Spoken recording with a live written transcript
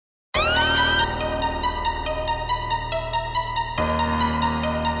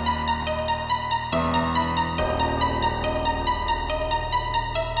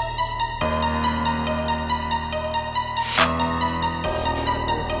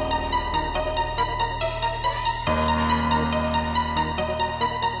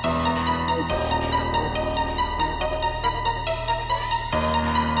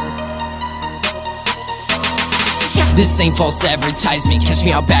This ain't false advertisement. Catch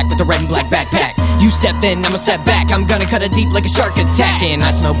me out back with the red and black backpack. You step in, I'ma step back. I'm gonna cut it deep like a shark attack. And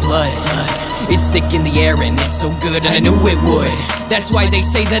I smell blood. It's thick in the air and it's so good, and I knew it would. That's why they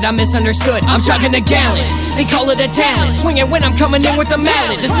say that I'm misunderstood. I'm chugging a gallon, they call it a talent. Swinging when I'm coming in with a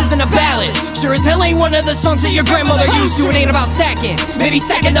mallet. This isn't a ballad, sure as hell ain't one of the songs that your grandmother used to. It ain't about stacking, maybe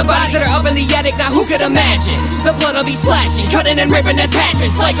stacking the bodies that are up in the attic. Now who could imagine the blood'll be splashing, cutting and ripping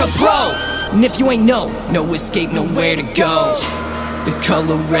attachments like a pro. And if you ain't no escape, nowhere to go. The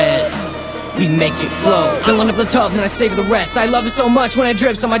color red, we make it flow. Filling up the tub, then I save the rest. I love it so much when it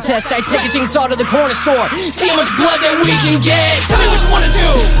drips on my test. I take a chainsaw to the corner store, see how much blood that we can get. Tell me what you wanna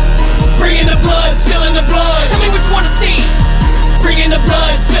do. Bringin the blood, spilling the blood. Tell me what you wanna see. Bringin the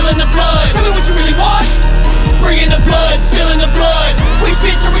blood, spilling the blood. Tell me what you really want. Bringin the blood, spilling the blood. Which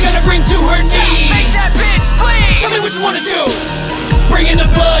bitch are we gonna bring to her knees? Make that bitch bleed. Tell me what you wanna do. Bringin the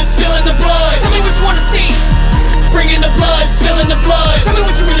blood, spilling the blood. Tell me what you wanna see. Bringin the blood, spilling the blood. Tell me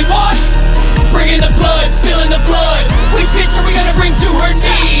what you really want. Bringin the blood, spilling the blood. Which bitch are we gonna bring to her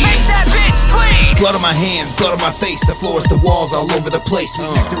knees? Make that bitch bleed. Blood on my hands, blood on my face. The floors, the walls, all over the place. The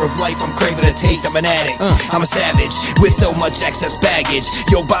nectar of life, I'm craving a taste. I'm an addict, I'm a savage with so much excess baggage.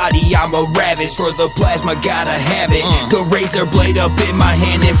 Your body, I'm a ravage. For the plasma, gotta have it. The razor blade up in my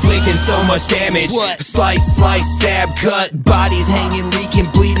hand, inflicting so much damage. Slice, slice, stab, cut. Bodies hanging,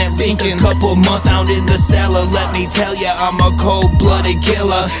 leaking, bleeding. At least a couple months down in the cellar. Let me tell ya, I'm a cold-blooded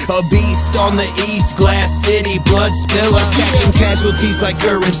killer. A beast on the east, Glass City, blood spiller. Stacking casualties like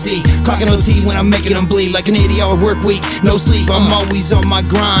currency. Clocking OT when I'm making them bleed. Like an 80-hour work week, no sleep. I'm always on my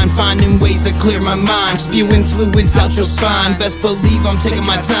grind, finding ways to clear my mind. Spewing fluids out your spine. Best believe I'm taking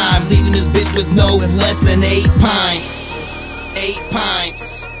my time, leaving this bitch with no less than 8 pints. 8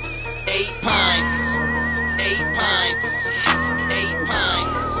 pints. 8 pints. 8 pints. 8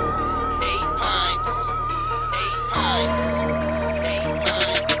 pints. 8 pints. 8 pints. 8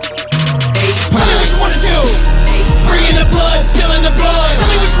 pints. 8 pints. Tell me what you wanna do. Bringin the blood, spilling the blood. Tell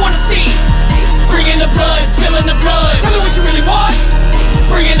me what you wanna see. Bringin the blood, spilling the blood. Tell me what you really want.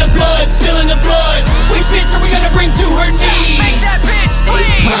 Bringin the blood, spilling the blood. Which bitch are we gonna bring to her knees? Make that bitch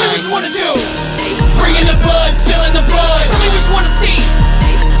bleed. Tell me what you wanna do. Bringin the blood, spilling the blood. Tell me what you wanna see.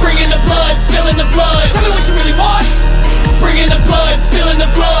 Bringin the blood, spilling the blood. Tell me what you really want. Bringin the blood, spilling the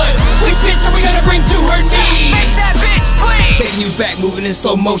blood. Which bitch are we gonna bring to her knees? Make that bitch bleed. Taking you back, moving in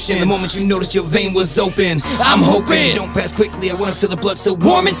slow motion. The moment you noticed your vein was open, I'm hoping don't pass quickly. I wanna feel the blood still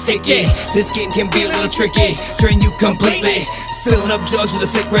warm and sticky. This game can be a little tricky, drain you completely. Filling up jugs with the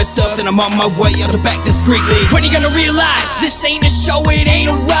thick red stuff, and I'm on my way out the back discreetly. When you gonna realize this ain't a show, it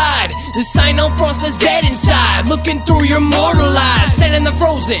ain't a ride? The sign on front says dead inside. Looking through your mortal eyes, standing the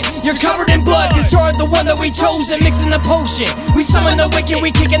frozen. You're covered in blood, cause you're the one that we chosen. Mixing the potion, we summon the wicked,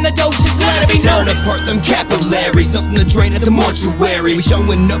 we kicking the doses, let it be noticed. Tearing apart them capillaries, nothing to drain at the mortuary. We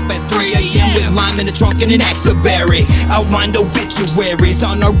showing up at 3 AM with lime in the trunk and an axe to bury. Outlined obituaries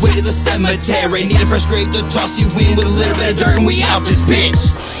on our way to the cemetery. Need a fresh grave to toss you in with a little bit of dirt, and we out this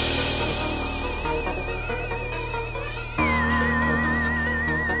bitch.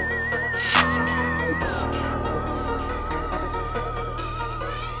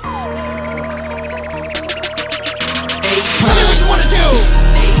 Tell me what you wanna do.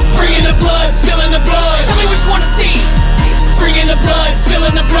 Bringin the blood, spilling the blood. Tell me what you wanna see. Bringin the blood,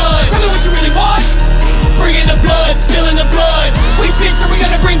 spilling the blood. Tell me what you really want. Bringin the blood, spilling the blood. Which bitch are we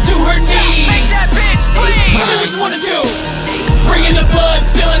gonna bring to her knees? Make that bitch bleed. Tell me what you wanna do. Bringin the blood,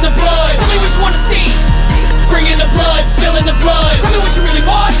 spilling the blood. Tell me what you wanna see. Bringin the blood, spilling the blood. Tell me what you really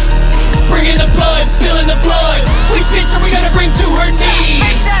want. Bringin the blood, spilling the blood. Which bitch are we gonna bring to her knees?